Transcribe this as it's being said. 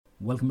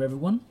Welcome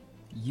everyone.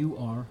 You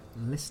are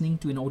listening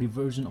to an audio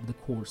version of the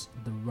course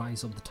The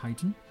Rise of the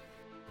Titan.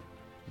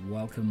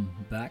 Welcome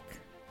back.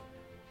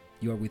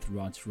 You are with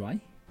Raj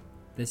Rai.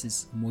 This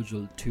is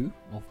module 2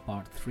 of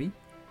part 3,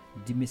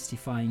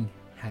 Demystifying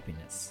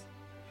Happiness.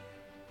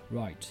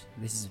 Right,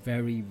 this is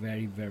very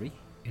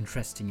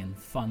interesting and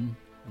fun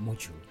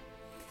module.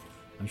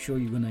 I'm sure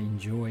you're gonna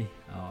enjoy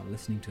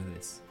listening to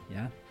this.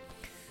 Yeah.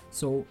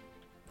 So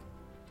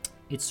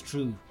it's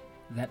true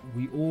that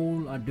we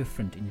all are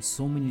different in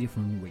so many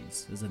different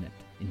ways, isn't it?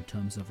 In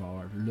terms of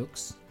our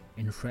looks,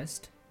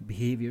 interest,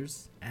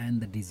 behaviors, and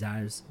the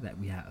desires that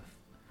we have.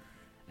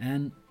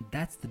 And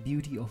that's the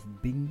beauty of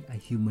being a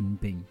human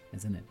being,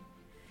 isn't it?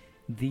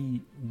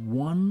 The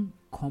one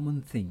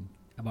common thing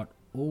about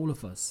all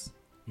of us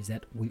is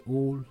that we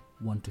all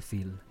want to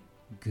feel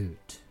good.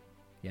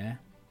 Yeah?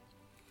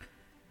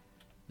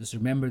 Just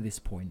remember this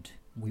point.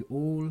 We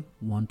all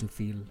want to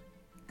feel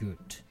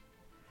good.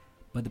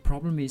 But the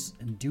problem is,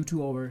 and due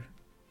to our,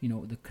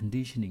 the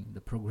conditioning, the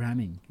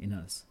programming in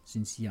us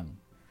since young,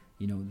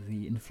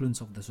 the influence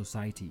of the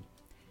society,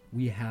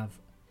 we have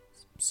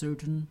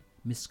certain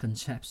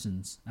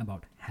misconceptions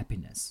about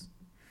happiness.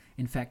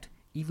 In fact,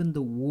 even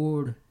the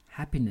word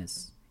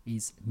happiness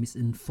is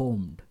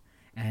misinformed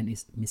and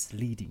is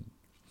misleading.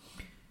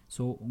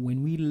 So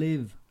when we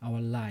live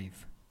our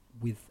life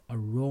with a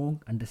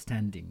wrong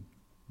understanding,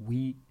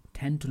 we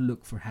tend to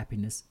look for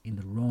happiness in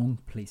the wrong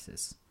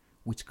places,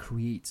 which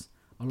creates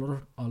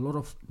a lot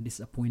of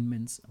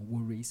disappointments,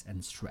 worries,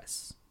 and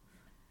stress.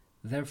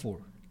 Therefore,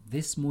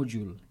 this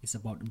module is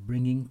about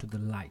bringing to the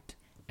light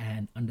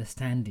and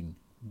understanding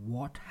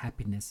what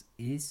happiness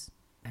is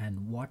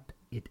and what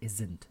it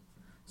isn't,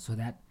 so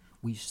that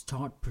we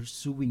start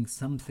pursuing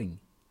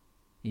something,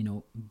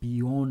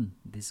 beyond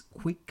this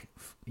quick,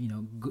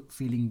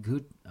 feeling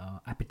good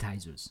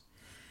appetizers.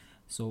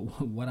 So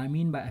what I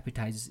mean by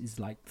appetizers is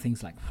like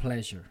things like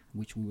pleasure,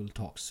 which we will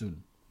talk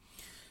soon.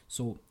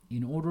 So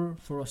in order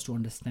for us to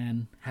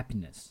understand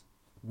happiness,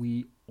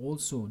 we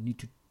also need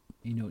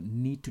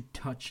to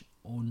touch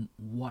on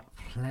what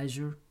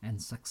pleasure and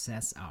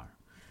success are,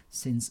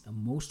 since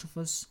most of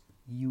us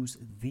use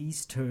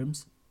these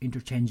terms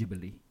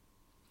interchangeably.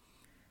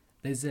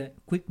 There's a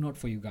quick note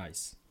for you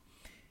guys.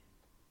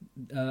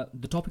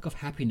 The topic of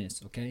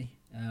happiness, okay?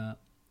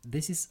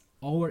 This is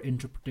our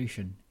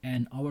interpretation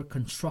and our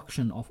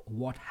construction of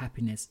what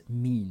happiness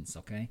means,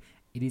 okay?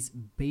 It is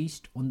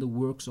based on the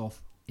works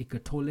of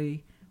Eckhart Tolle,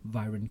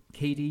 Byron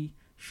Katie,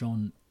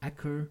 Shawn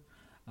Achor,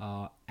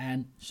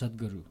 and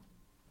Sadhguru.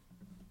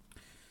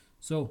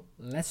 So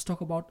let's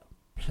talk about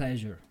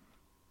pleasure.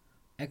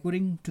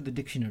 According to the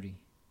dictionary,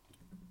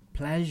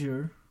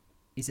 pleasure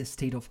is a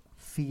state of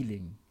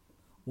feeling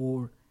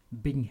or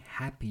being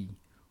happy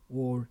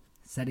or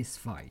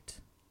satisfied.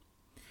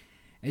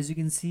 As you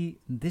can see,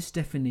 this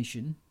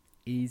definition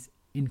is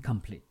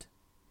incomplete,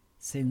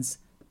 since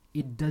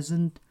it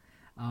doesn't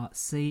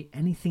say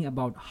anything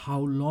about how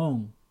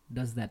long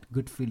does that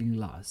good feeling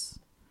last,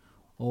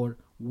 or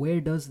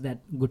where does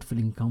that good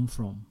feeling come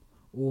from,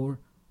 or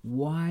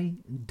why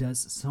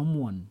does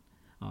someone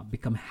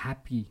become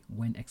happy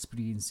when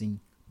experiencing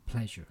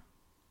pleasure.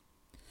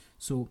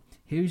 So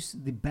here's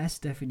the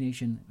best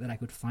definition that I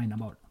could find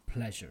about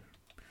pleasure.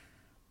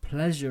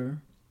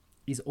 Pleasure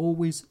is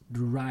always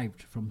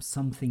derived from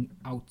something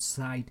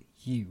outside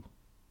you,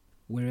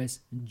 whereas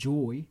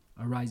joy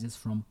arises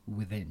from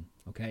within.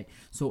 Okay,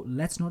 so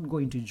let's not go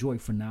into joy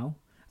for now.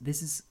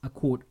 This is a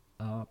quote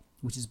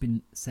which has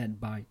been said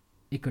by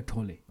Eckhart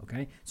Tolle.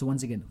 Okay, so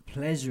once again,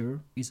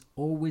 pleasure is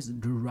always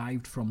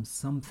derived from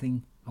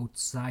something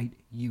outside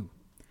you,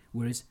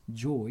 whereas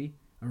joy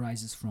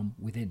arises from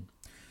within.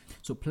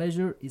 So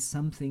pleasure is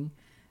something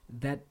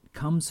that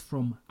comes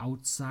from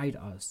outside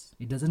us.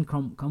 It doesn't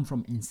come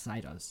from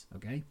inside us.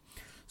 Okay,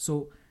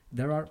 so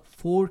there are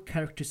 4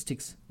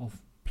 characteristics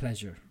of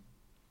pleasure.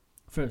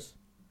 First,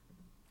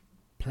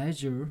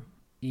 pleasure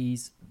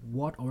is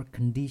what our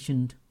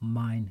conditioned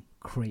mind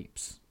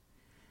craves,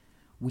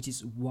 which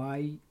is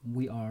why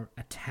we are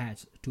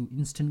attached to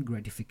instant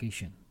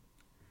gratification.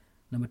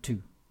 Number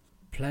 2,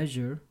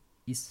 pleasure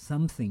is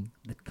something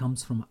that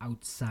comes from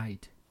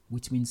outside,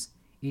 which means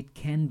it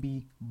can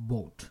be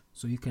bought,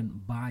 so you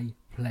can buy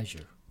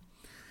pleasure.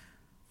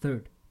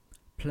 Third,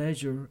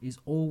 pleasure is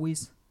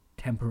always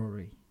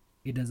temporary.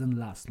 It doesn't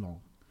last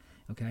long.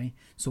 Okay,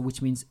 so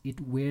which means it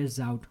wears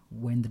out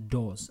when the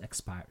dose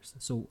expires.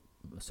 So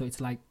it's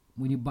like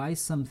when you buy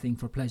something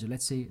for pleasure,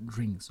 let's say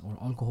drinks or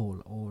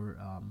alcohol or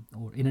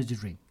energy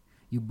drink,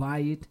 you buy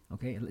it.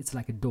 Okay, it's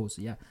like a dose,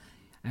 yeah.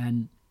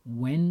 And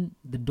when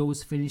the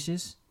dose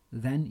finishes,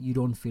 then you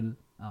don't feel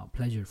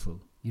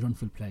pleasureful. You don't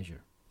feel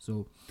pleasure.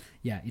 So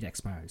yeah, it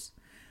expires.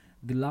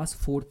 The last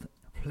 4th,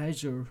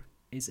 pleasure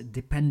is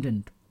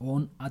dependent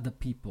on other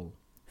people,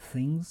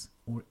 things,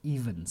 or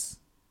events.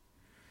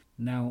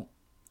 Now,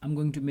 I'm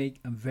going to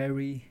make a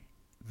very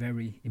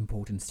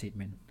important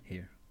statement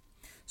here.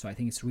 So I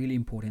think it's really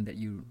important that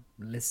you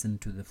listen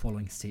to the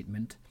following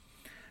statement,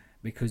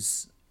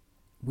 because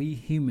we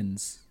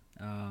humans,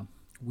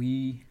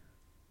 we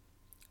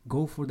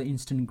go for the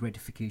instant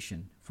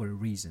gratification for a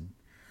reason.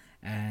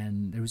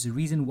 And there is a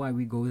reason why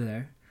we go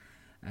there.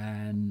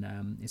 And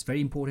it's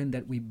very important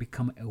that we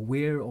become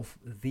aware of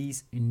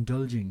these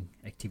indulging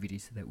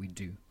activities that we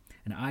do.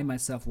 And I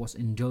myself was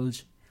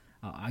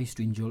I used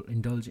to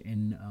indulge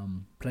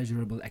in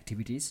pleasurable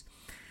activities,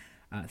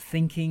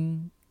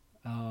 thinking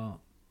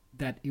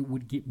that it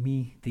would give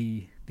me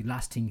the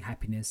lasting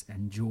happiness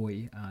and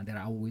joy that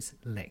I always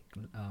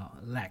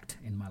lacked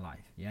in my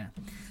life. Yeah.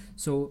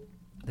 So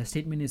the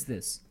statement is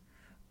this: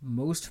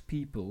 most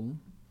people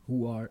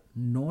who are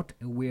not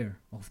aware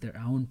of their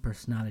own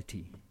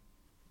personality,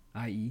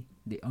 i.e.,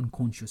 the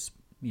unconscious,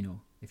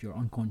 if you're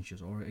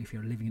unconscious or if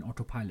you're living in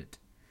autopilot,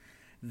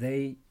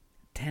 they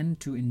tend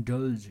to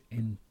indulge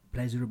in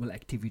pleasurable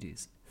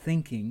activities,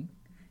 thinking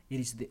it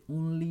is the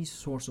only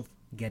source of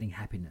getting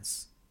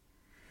happiness.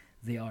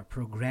 They are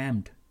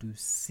programmed to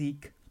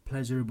seek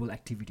pleasurable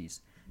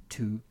activities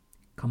to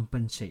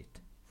compensate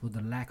for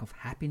the lack of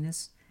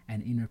happiness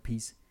and inner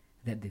peace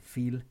that they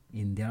feel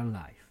in their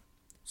life.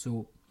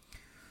 So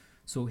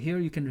here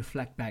you can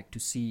reflect back to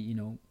see,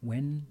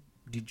 when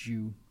did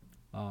you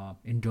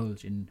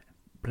indulge in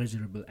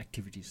pleasurable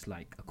activities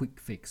like a quick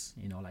fix,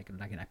 like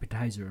an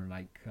appetizer,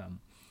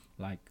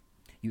 like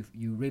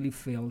you really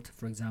felt,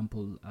 for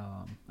example,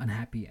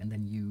 unhappy, and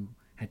then you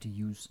had to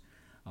use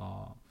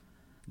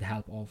the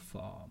help of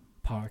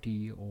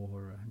party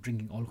or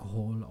drinking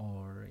alcohol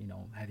or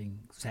having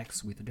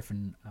sex with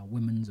different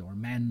women or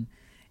men.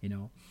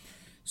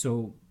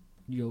 So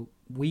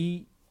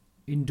we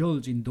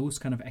indulge in those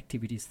kind of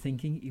activities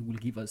thinking it will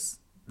give us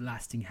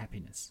lasting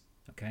happiness.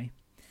 Okay,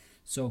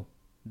 so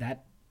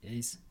that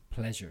is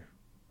pleasure.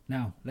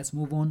 Now let's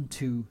move on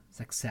to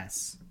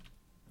success.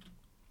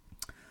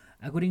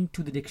 According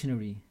to the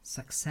dictionary,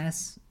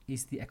 success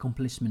is the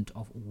accomplishment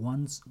of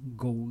one's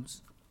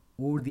goals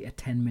or the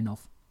attainment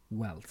of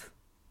wealth,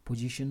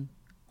 position,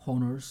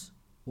 honors,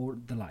 or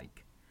the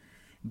like.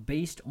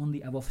 Based on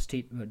the above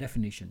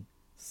definition,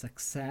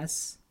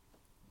 success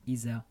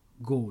is a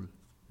goal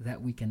that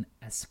we can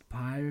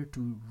aspire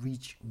to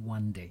reach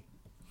one day.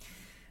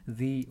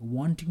 The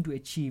wanting to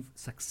achieve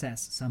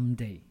success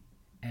someday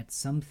at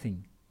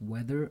something,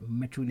 whether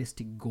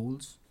materialistic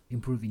goals,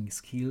 improving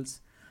skills,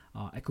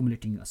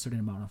 accumulating a certain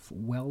amount of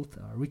wealth,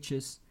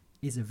 riches,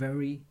 is a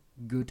very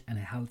good and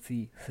a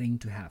healthy thing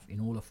to have in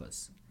all of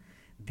us.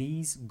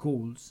 These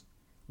goals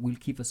will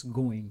keep us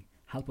going,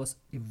 help us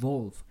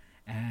evolve,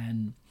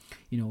 and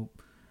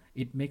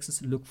it makes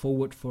us look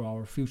forward for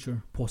our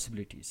future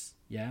possibilities.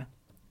 Yeah,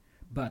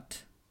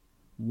 but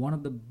one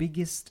of the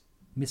biggest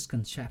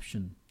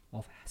misconception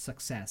of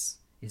success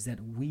is that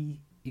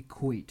we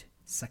equate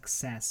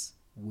success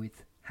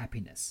with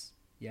happiness.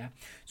 Yeah,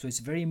 so it's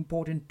very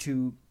important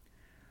to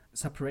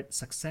separate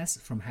success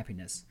from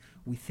happiness.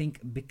 We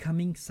think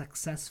becoming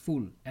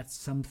successful at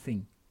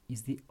something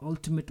is the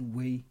ultimate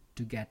way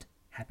to get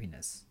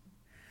happiness.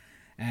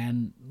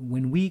 And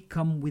when we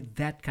come with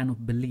that kind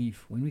of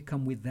belief, when we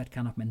come with that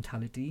kind of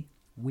mentality,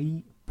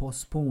 we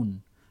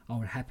postpone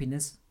our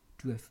happiness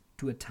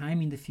to a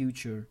time in the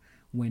future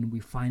when we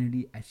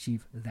finally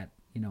achieve that,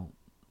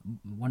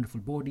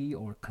 wonderful body,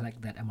 or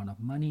collect that amount of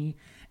money,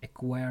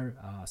 acquire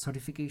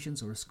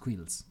certifications or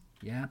skills.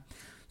 Yeah.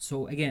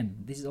 So again,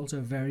 this is also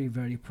a very,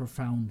 very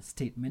profound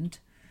statement.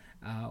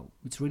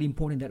 It's really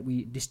important that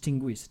we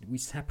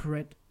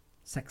separate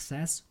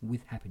success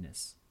with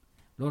happiness.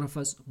 A lot of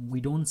us,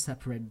 we don't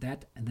separate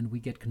that, and then we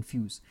get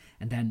confused,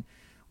 and then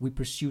we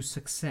pursue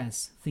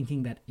success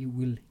thinking that it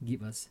will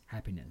give us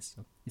happiness.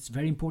 So it's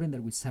very important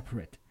that we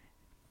separate.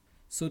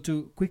 So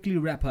to quickly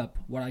wrap up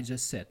what I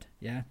just said,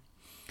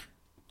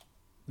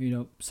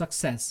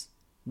 success,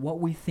 what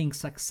we think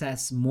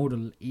success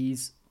model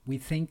is, we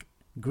think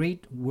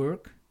great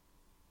work,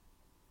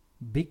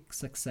 big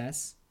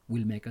success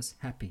will make us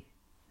happy.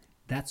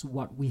 That's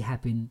what we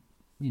have been,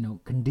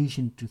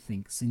 conditioned to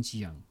think since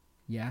young.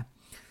 Yeah.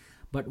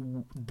 But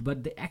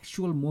the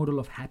actual model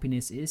of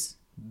happiness is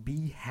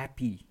be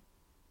happy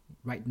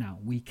right now.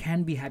 We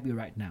can be happy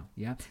right now.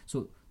 Yeah.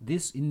 So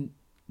this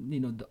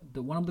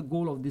the one of the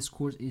goal of this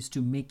course is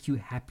to make you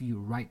happy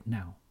right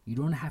now. You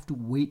don't have to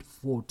wait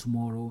for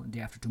tomorrow,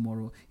 day after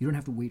tomorrow. You don't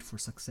have to wait for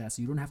success.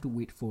 You don't have to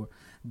wait for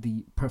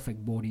the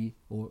perfect body,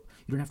 or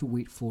you don't have to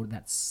wait for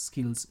that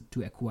skills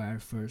to acquire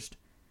first.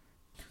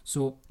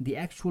 So the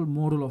actual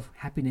model of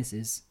happiness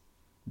is,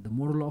 the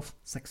model of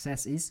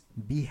success is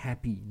be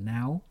happy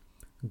now,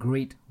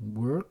 great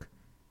work,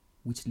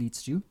 which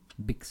leads to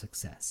big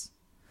success.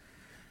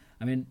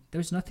 I mean,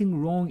 there's nothing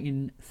wrong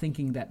in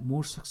thinking that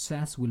more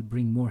success will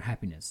bring more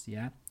happiness,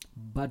 yeah?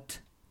 But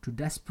to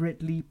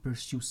desperately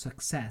pursue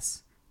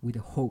success with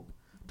a hope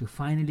to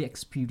finally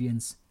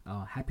experience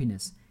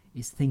happiness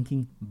is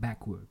thinking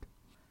backward.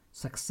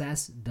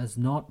 Success does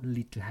not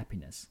lead to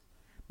happiness,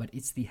 but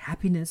it's the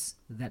happiness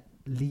that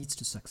leads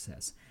to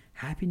success.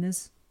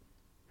 Happiness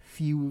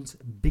fuels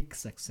big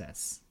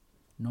success,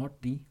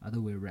 not the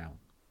other way around.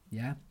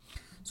 Yeah.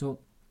 So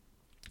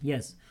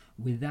yes,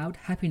 without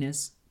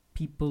happiness,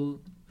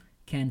 people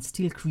can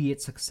still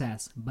create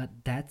success, but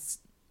that's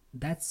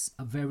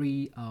a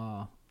very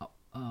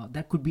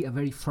that could be a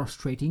very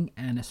frustrating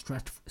and a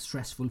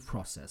stressful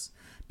process,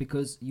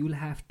 because you'll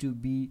have to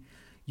be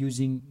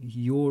using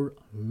your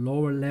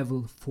lower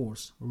level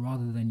force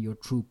rather than your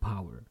true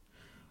power.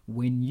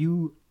 When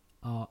you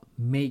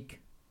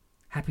make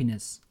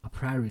happiness a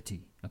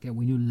priority, okay,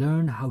 when you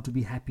learn how to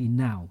be happy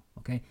now,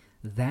 okay,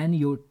 then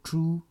your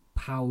true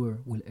power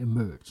will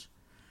emerge.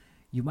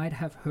 You might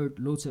have heard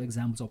loads of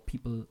examples of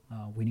people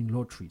winning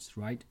lotteries,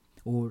 right?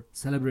 Or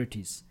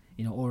celebrities,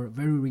 or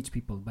very rich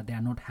people, but they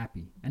are not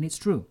happy. And it's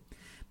true.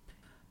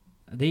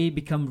 They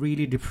become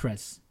really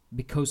depressed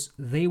because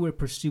they were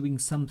pursuing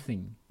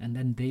something and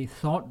then they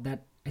thought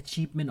that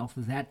achievement of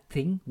that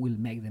thing will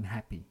make them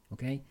happy,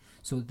 okay?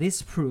 So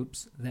this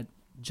proves that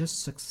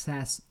just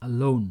success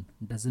alone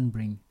doesn't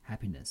bring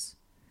happiness.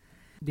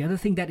 The other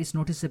thing that is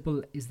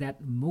noticeable is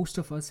that most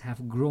of us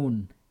have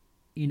grown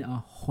in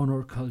a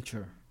honor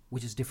culture,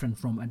 which is different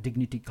from a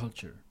dignity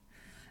culture.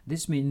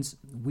 This means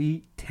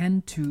we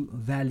tend to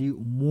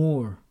value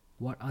more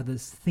what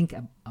others think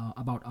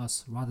about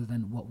us rather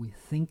than what we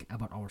think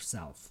about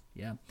ourselves.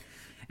 Yeah.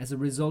 As a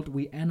result,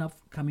 we end up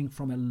coming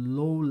from a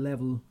low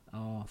level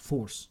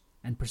force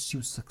and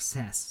pursue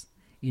success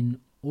in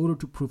order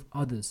to prove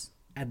others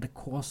at the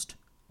cost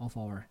of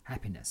our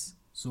happiness.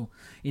 So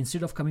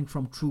instead of coming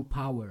from true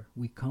power,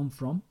 we come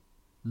from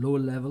low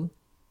level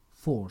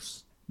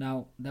force.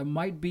 Now, there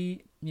might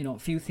be, a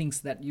few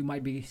things that you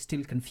might be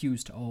still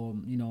confused or,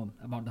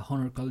 about the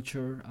honor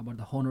culture, about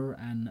the honor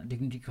and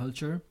dignity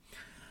culture.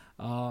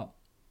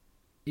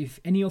 If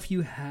any of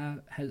you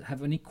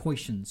have any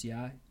questions,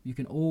 you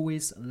can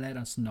always let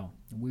us know.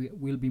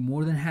 We'll be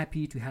more than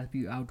happy to help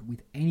you out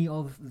with any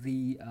of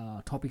the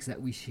topics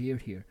that we share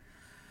here.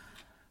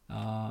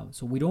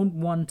 So we don't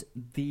want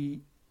the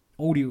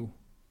audio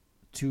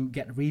to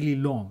get really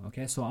long,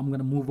 okay? So I'm going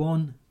to move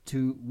on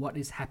to what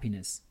is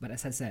happiness. But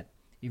as I said,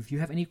 if you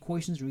have any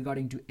questions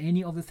regarding to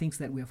any of the things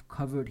that we have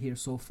covered here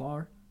so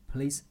far,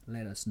 please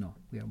let us know.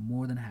 We are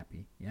more than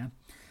happy, yeah?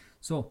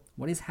 So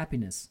what is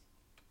happiness?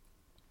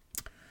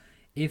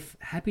 If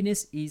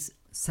happiness is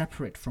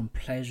separate from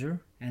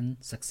pleasure and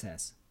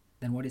success,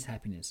 then what is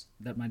happiness?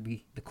 That might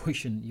be the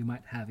question you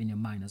might have in your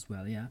mind as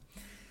well, yeah?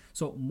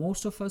 So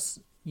most of us,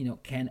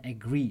 can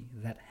agree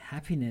that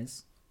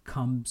happiness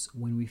comes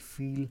when we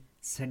feel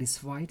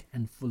satisfied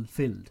and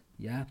fulfilled,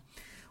 yeah?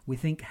 We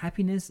think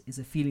happiness is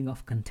a feeling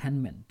of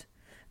contentment,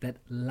 that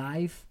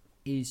life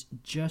is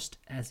just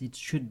as it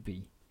should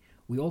be.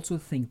 We also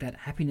think that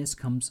happiness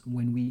comes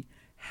when we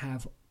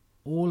have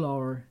all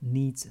our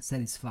needs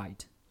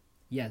satisfied.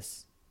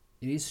 Yes,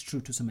 it is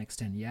true to some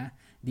extent, yeah?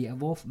 The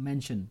above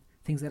mentioned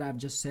things that I've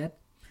just said,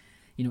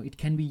 it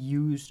can be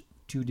used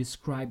to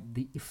describe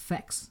the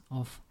effects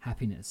of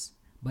happiness,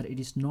 but it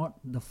is not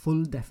the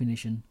full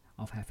definition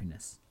of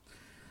happiness.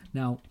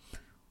 Now,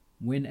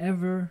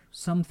 whenever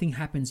something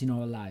happens in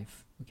our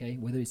life, okay,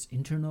 whether it's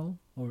internal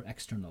or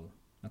external,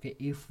 okay,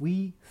 if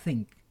we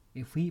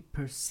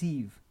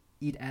perceive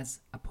it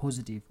as a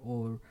positive,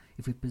 or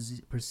if we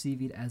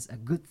perceive it as a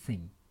good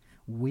thing,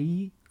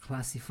 we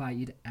classify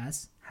it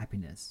as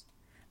happiness.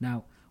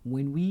 Now,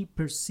 when we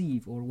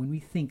perceive or when we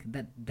think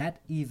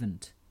that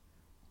event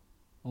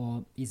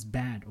or is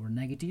bad or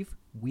negative,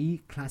 we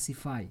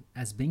classify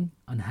as being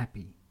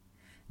unhappy.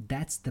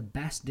 That's the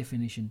best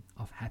definition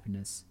of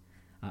happiness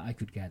I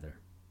could gather.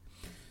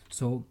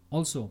 So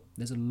also,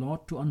 there's a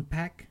lot to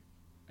unpack.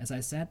 As I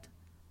said,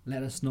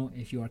 let us know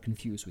if you are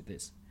confused with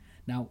this.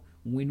 Now,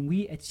 when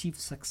we achieve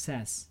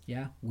success,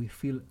 we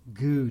feel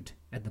good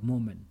at the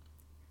moment,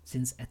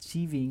 since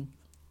achieving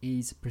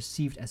is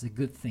perceived as a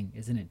good thing,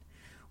 isn't it?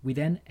 We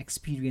then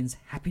experience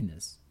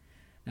happiness.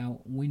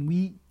 Now, when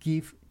we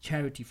give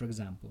charity, for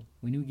example,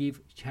 when you give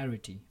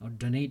charity or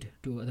donate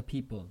to other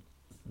people,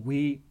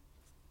 we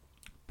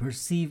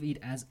perceive it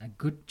as a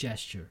good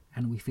gesture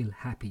and we feel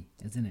happy,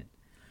 isn't it?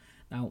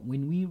 Now,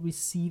 when we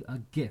receive a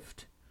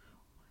gift,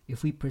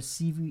 if we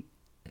perceive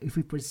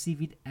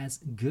it as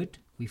good,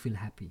 we feel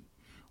happy.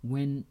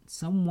 When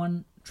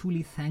someone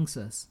truly thanks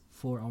us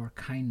for our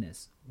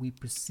kindness, we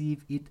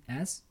perceive it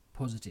as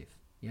positive,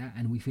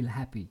 and we feel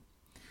happy.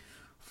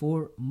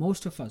 For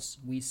most of us,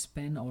 we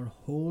spend our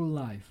whole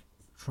life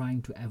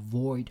trying to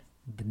avoid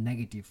the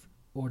negative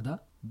or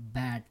the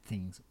bad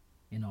things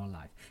in our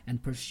life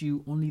and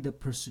pursue only the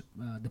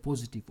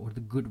positive or the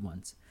good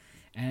ones.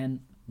 And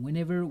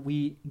whenever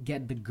we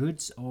get the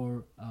goods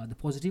or the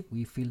positive,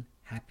 we feel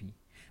happy.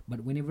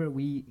 But whenever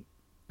we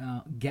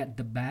get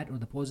the bad or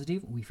the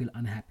positive, we feel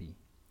unhappy.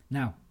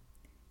 Now,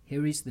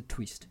 here is the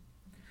twist.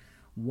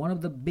 One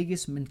of the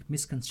biggest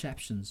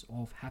misconceptions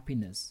of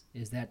happiness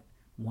is that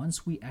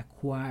once we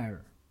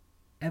acquire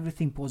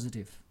everything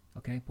positive,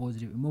 okay,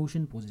 positive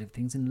emotion, positive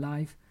things in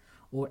life,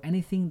 or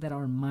anything that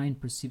our mind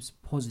perceives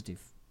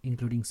positive,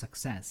 including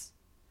success,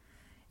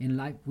 in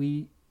life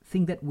we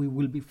think that we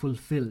will be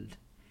fulfilled.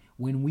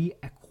 When we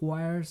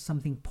acquire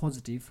something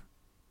positive,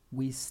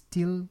 we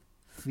still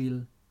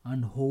feel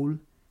unwhole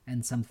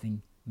and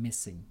something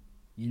missing.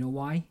 You know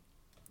why?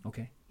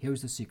 Okay,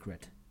 here's the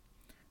secret.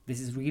 This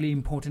is really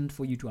important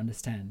for you to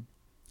understand.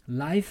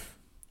 Life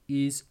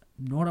is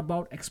not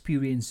about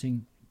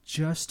experiencing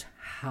just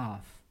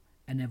half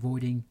and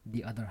avoiding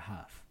the other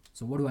half.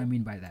 So what do I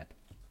mean by that?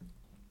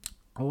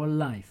 Our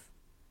life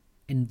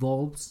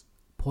involves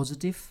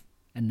positive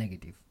and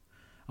negative.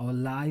 Our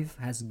life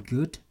has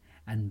good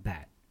and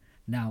bad.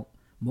 Now,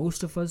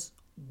 most of us,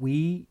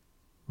 we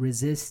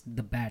resist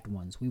the bad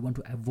ones. We want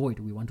to avoid,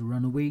 we want to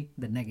run away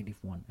the negative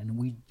one, and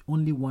we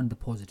only want the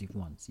positive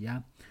ones,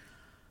 yeah?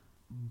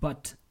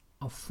 But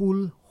a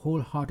full,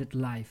 wholehearted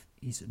life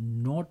is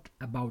not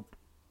about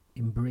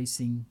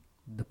embracing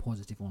the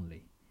positive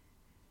only,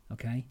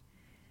 okay?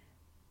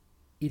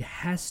 It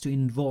has to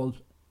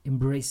involve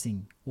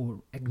embracing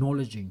or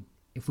acknowledging.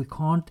 If we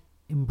can't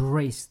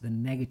embrace the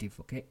negative,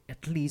 okay,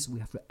 at least we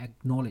have to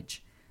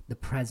acknowledge the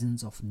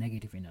presence of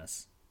negative in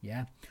us,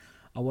 yeah?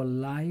 Our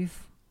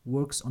life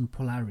works on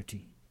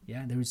polarity,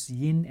 yeah? There is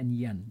yin and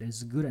yang,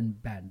 there's good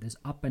and bad, there's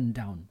up and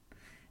down.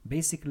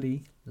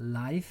 Basically,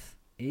 life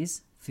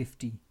is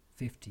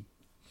 50-50.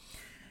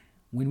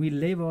 When we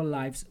live our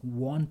lives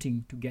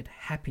wanting to get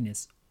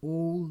happiness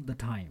all the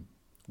time,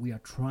 we are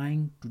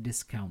trying to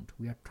discount,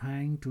 we are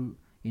trying to,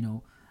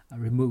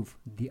 remove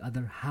the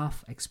other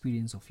half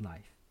experience of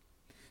life.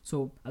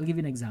 So I'll give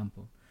you an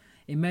example.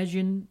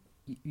 Imagine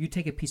you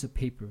take a piece of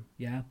paper,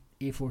 yeah,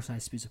 A4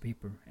 size piece of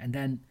paper, and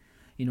then,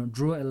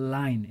 draw a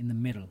line in the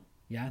middle,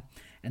 yeah,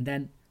 and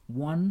then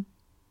one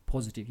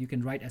positive, you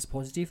can write as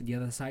positive, the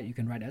other side you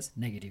can write as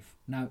negative.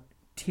 Now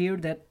tear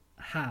that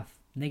half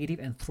negative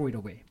and throw it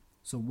away.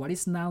 So what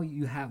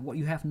you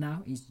have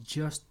now is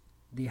just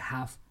the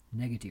half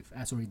negative,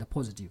 the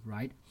positive,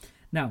 right?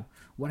 Now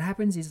what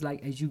happens is,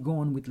 like, as you go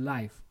on with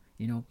life,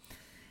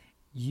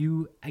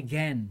 you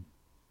again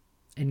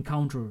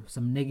encounter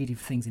some negative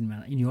things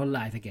in your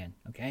life again,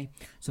 okay?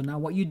 So now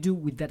what you do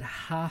with that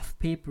half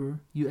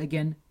paper, you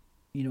again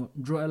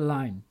draw a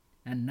line,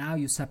 and now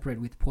you separate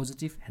with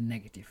positive and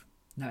negative.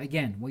 Now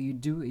again, what you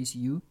do is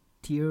you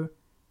tear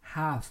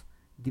half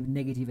the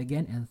negative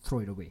again and throw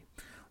it away.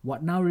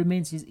 What now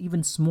remains is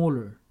even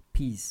smaller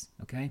piece,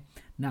 okay?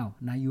 Now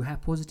you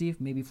have positive,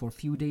 maybe for a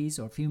few days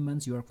or a few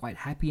months you are quite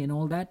happy and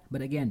all that,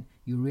 but again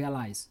you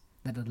realize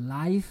that in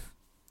life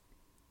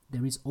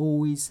there is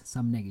always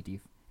some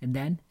negative, and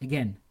then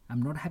again,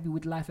 I'm not happy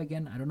with life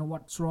again, I don't know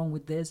what's wrong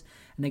with this,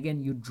 and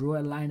again you draw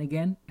a line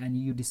again and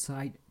you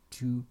decide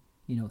to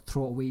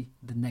throw away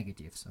the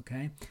negatives,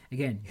 okay?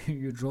 Again,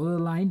 you draw the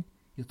line,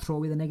 you throw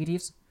away the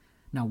negatives.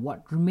 Now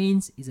what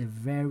remains is a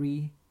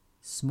very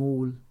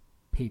small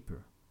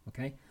paper,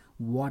 okay?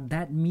 What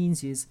that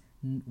means is,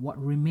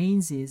 what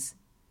remains is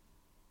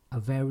a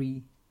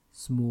very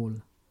small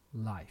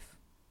life.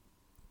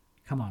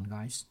 Come on,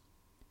 guys.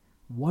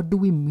 What do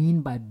we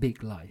mean by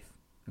big life,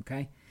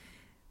 okay?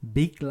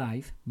 Big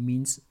life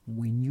means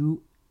when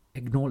you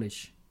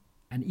acknowledge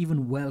and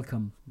even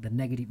welcome the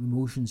negative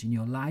emotions in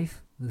your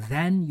life,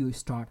 then you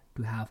start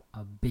to have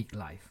a big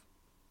life.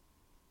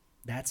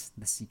 That's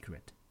the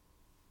secret.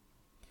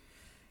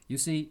 You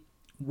see,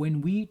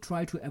 when we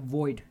try to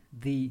avoid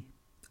the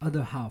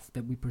other half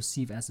that we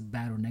perceive as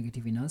bad or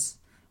negative in us,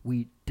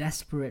 we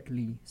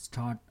desperately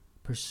start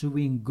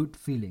pursuing good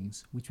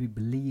feelings, which we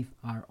believe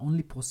are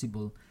only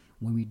possible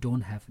when we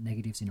don't have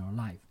negatives in our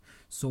life.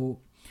 So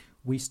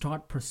we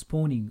start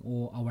postponing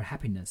our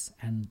happiness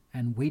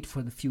and wait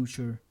for the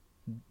future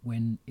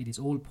when it is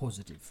all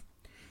positive.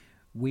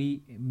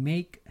 We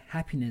make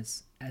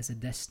happiness as a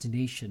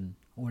destination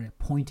or a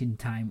point in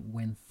time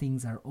when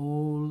things are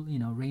all,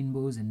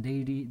 rainbows and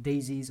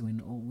daisies,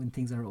 when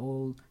things are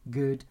all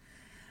good,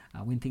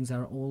 when things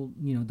are all,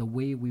 the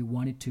way we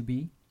want it to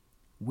be.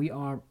 We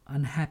are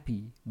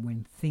unhappy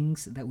when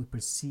things that we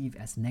perceive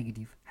as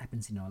negative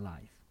happens in our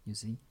life, you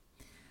see.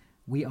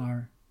 We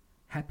are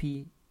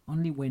happy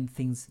only when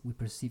things we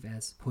perceive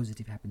as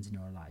positive happens in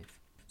our life.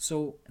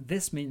 So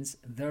this means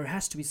there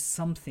has to be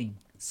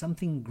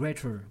something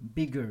greater,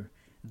 bigger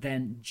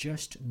than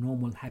just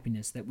normal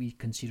happiness that we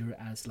consider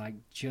as like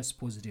just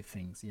positive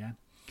things, yeah?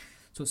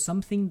 So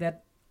something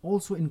that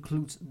also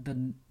includes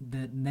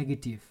the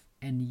negative,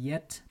 and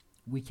yet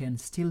we can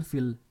still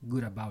feel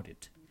good about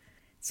it.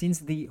 Since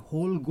the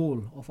whole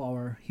goal of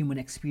our human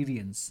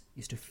experience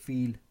is to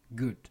feel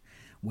good,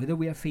 whether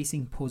we are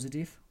facing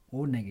positive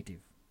or negative.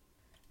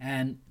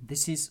 And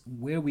this is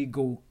where we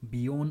go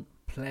beyond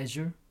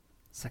pleasure,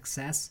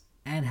 success,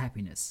 and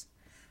happiness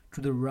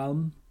to the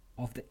realm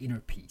of the inner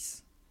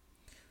peace.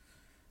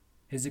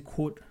 Here's a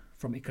quote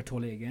from Eckhart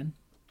Tolle again.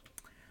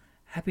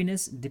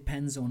 Happiness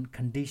depends on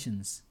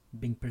conditions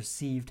being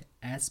perceived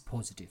as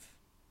positive.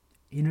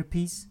 Inner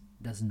peace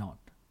does not.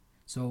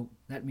 So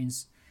that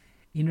means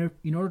in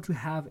order to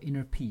have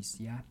inner peace,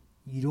 yeah,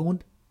 you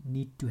don't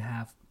need to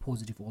have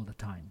positive all the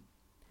time.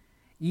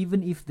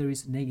 Even if there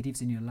is negatives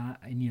in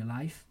your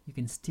life, you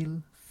can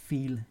still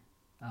feel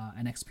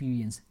and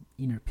experience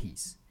inner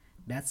peace.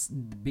 That's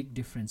the big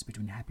difference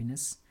between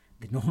happiness,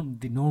 the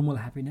normal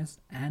happiness,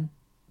 and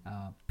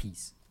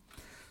peace.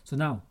 So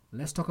now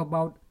let's talk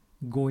about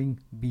going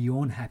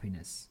beyond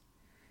happiness.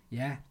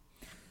 Yeah.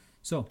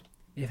 So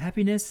if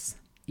happiness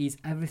is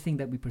everything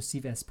that we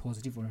perceive as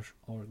positive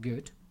or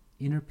good,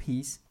 inner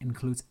peace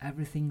includes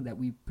everything that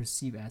we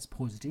perceive as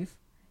positive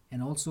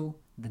and also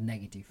the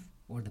negative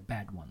or the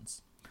bad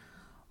ones.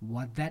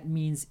 What that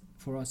means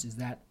for us is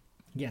that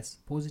yes,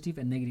 positive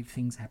and negative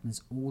things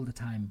happens all the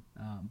time,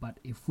 but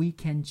if we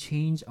can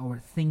change our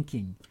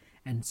thinking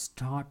and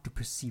start to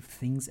perceive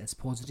things as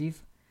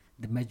positive,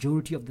 the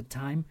majority of the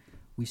time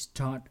we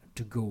start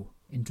to go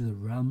into the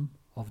realm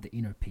of the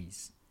inner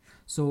peace.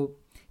 So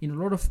in a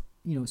lot of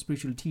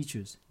spiritual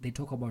teachers, they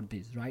talk about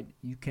this, right?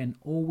 You can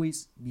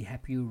always be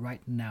happy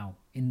right now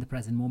in the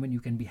present moment. You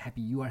can be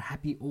happy. You are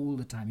happy all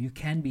the time. You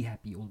can be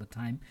happy all the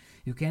time.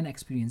 You can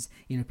experience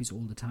inner peace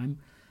all the time.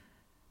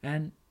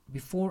 And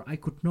before, I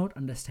could not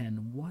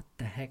understand what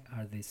the heck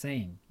are they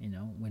saying.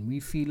 When we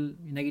feel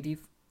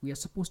negative, we are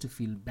supposed to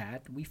feel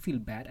bad. We feel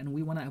bad and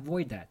we want to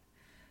avoid that.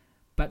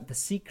 But the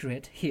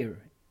secret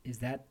here is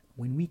that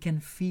when we can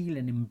feel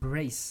and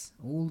embrace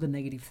all the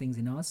negative things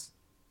in us,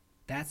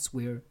 that's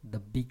where the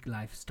big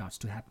life starts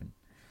to happen.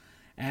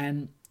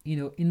 And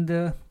in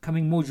the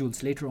coming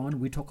modules later on,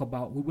 we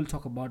will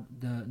talk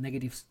about the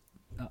negatives.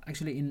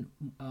 Actually, in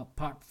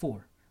part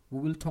 4, we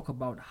will talk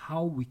about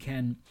how we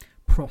can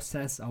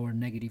process our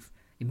negative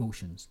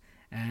emotions.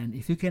 And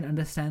if you can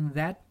understand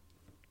that,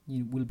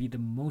 you will be the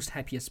most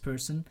happiest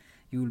person.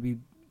 You will be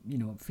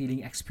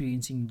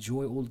experiencing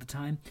joy all the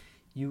time.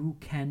 You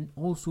can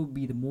also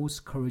be the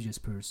most courageous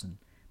person,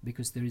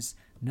 because there is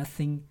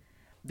nothing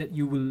that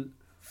you will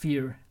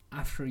fear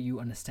after you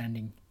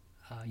understanding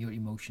your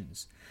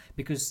emotions.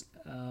 Because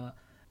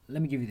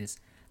let me give you this: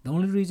 the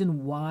only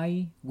reason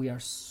why we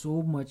are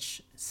so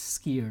much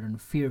scared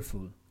and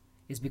fearful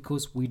is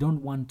because we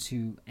don't want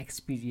to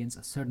experience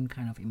a certain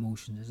kind of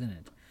emotions, isn't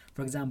it?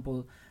 For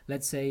example,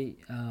 let's say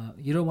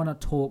you don't want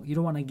to talk, you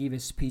don't want to give a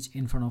speech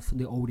in front of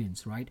the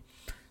audience, right?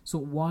 So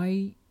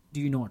why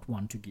do you not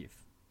want to give?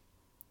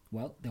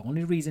 Well, the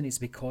only reason is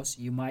because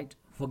you might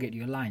forget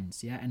your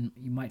lines, and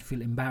you might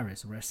feel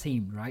embarrassed or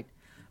ashamed, right?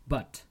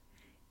 But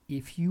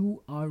if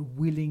you are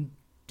willing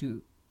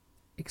to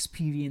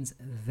experience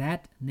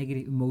that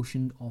negative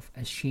emotion of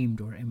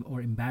ashamed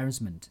or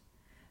embarrassment,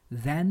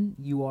 then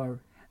you are,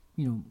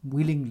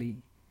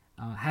 willingly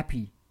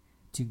happy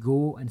to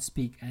go and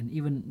speak and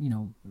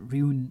even,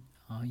 ruin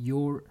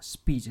your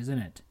speech, isn't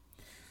it?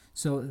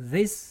 So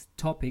this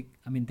topic,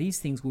 these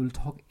things we'll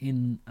talk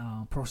in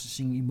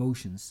processing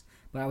emotions,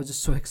 but I was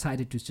just so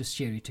excited to just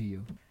share it to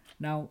you.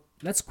 Now,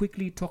 let's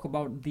quickly talk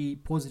about the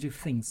positive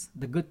things,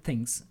 the good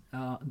things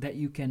that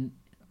you can,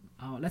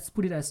 let's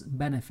put it as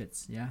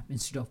benefits,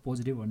 instead of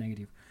positive or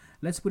negative.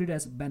 Let's put it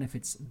as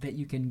benefits that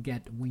you can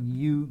get when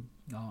you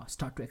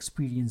start to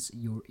experience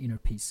your inner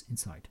peace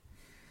inside.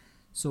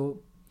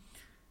 So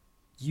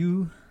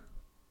you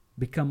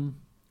become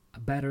a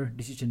better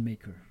decision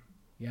maker,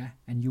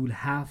 and you will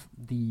have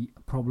the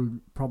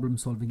problem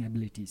solving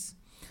abilities.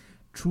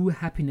 True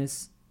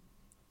happiness,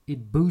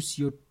 it boosts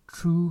your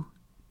true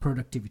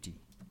productivity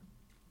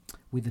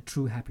with the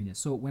true happiness.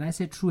 So when I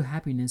say true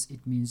happiness,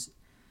 it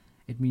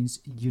means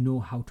you know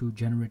how to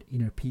generate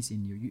inner peace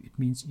in you. It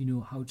means you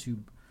know how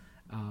to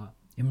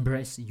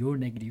embrace your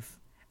negative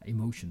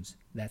emotions.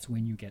 That's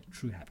when you get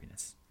true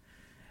happiness.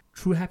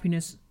 True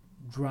happiness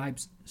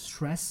drives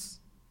stress,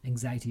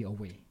 anxiety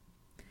away.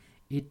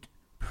 It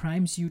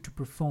primes you to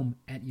perform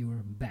at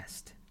your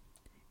best.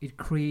 It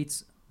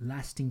creates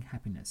lasting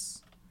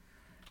happiness.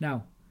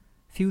 Now,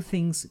 few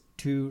things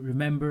to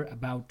remember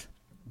about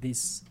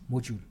this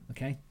module,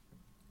 okay?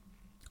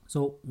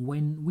 So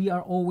when we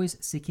are always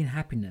seeking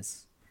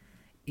happiness,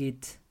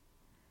 it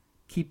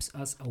keeps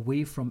us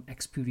away from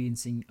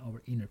experiencing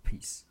our inner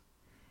peace.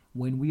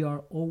 When we are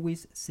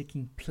always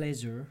seeking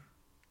pleasure,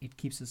 it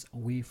keeps us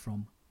away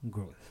from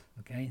growth,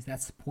 okay?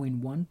 That's point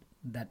 1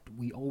 that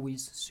we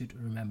always should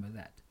remember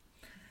that.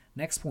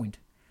 Next point,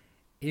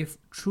 if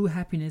true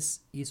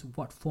happiness is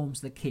what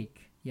forms the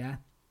cake,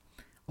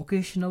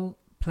 occasional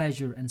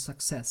pleasure and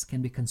success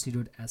can be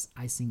considered as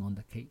icing on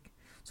the cake.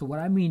 So what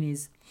I mean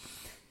is,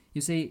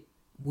 you say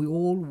we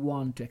all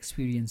want to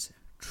experience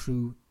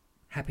true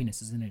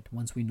happiness, isn't it?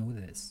 Once we know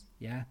this,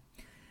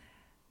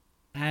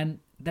 and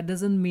that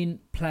doesn't mean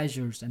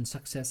pleasures and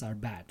success are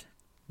bad.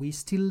 We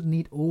still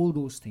need all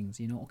those things.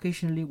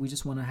 Occasionally we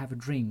just want to have a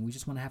drink, we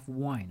just want to have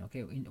wine,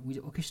 okay?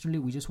 Occasionally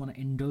we just want to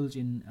indulge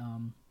in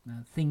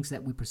things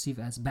that we perceive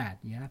as bad,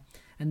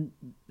 and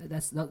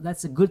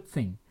that's a good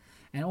thing.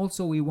 And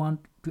also we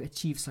want to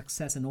achieve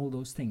success and all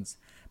those things.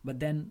 But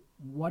then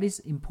what is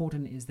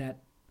important is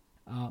that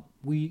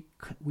we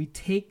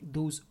take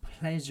those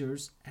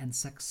pleasures and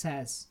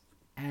success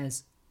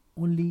as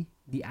only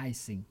the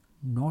icing,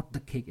 not the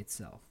cake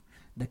itself.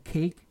 The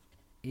cake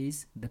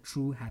is the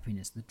true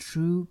happiness, the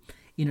true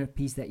inner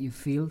peace that you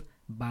feel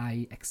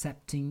by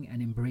accepting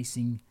and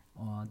embracing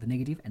the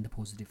negative and the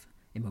positive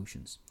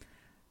emotions.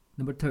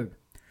 Number 3,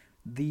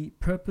 the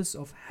purpose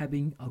of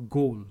having a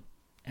goal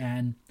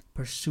and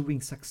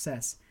pursuing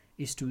success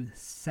is to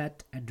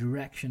set a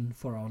direction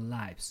for our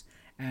lives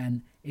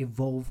and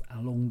evolve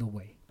along the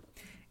way.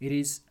 It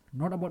is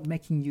not about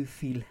making you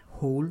feel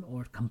whole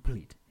or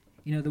complete.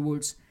 In other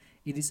words,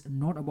 it is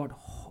not about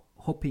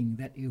hoping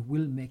that it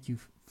will make you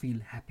feel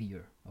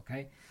happier.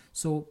 Okay,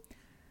 so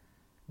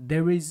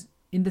there is,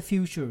 in the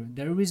future,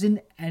 there isn't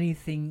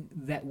anything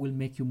that will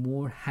make you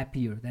more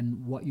happier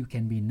than what you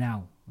can be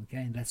now. Okay,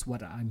 and that's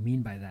what I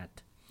mean by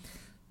that.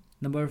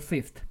 Number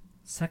 5,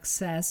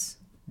 success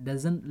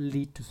doesn't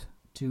lead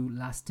to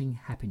lasting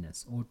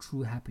happiness or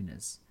true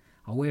happiness.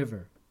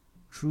 However,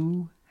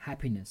 true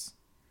happiness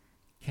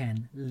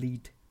can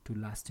lead to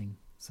lasting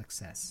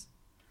success.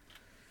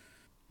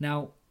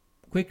 Now,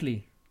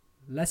 quickly,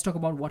 let's talk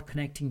about what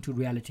connecting to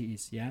reality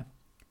is. Yeah,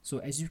 so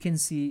as you can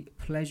see,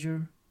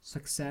 pleasure,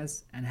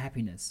 success, and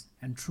happiness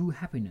and true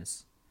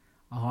happiness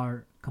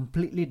are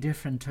completely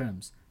different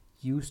terms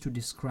used to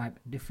describe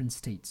different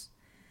states.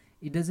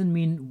 It doesn't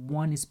mean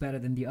one is better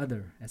than the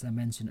other, as I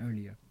mentioned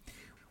earlier.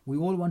 We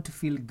all want to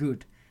feel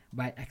good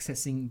by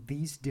accessing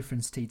these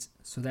different states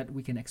so that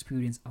we can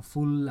experience a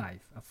full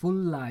life. A full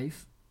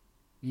life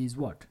is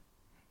what?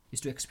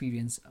 Is to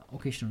experience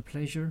occasional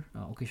pleasure,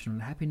 occasional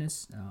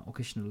happiness,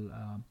 occasional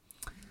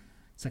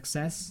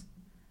success.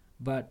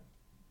 But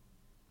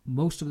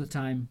most of the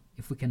time,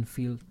 if we can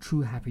feel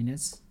true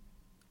happiness,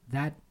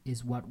 that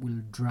is what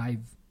will drive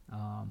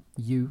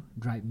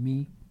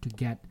me to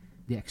get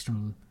the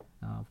external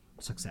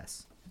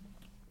success.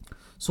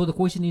 So the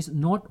question is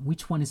not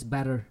which one is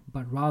better,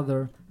 but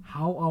rather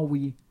how are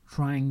we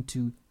trying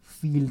to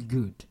feel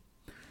good?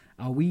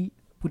 Are we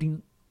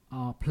putting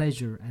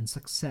pleasure and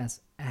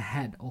success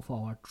ahead of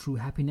our true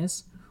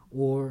happiness,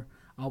 or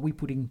are we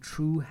putting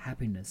true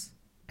happiness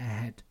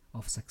ahead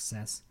of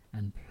success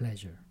and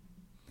pleasure?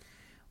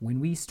 When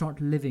we start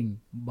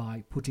living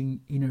by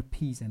putting inner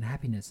peace and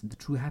happiness, the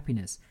true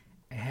happiness,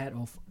 ahead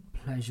of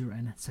pleasure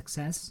and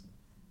success,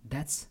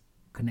 that's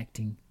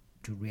connecting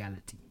to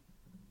reality.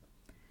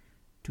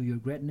 To your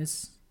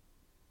greatness,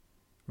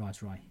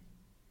 Raj Rai.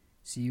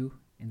 See you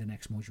in the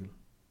next module.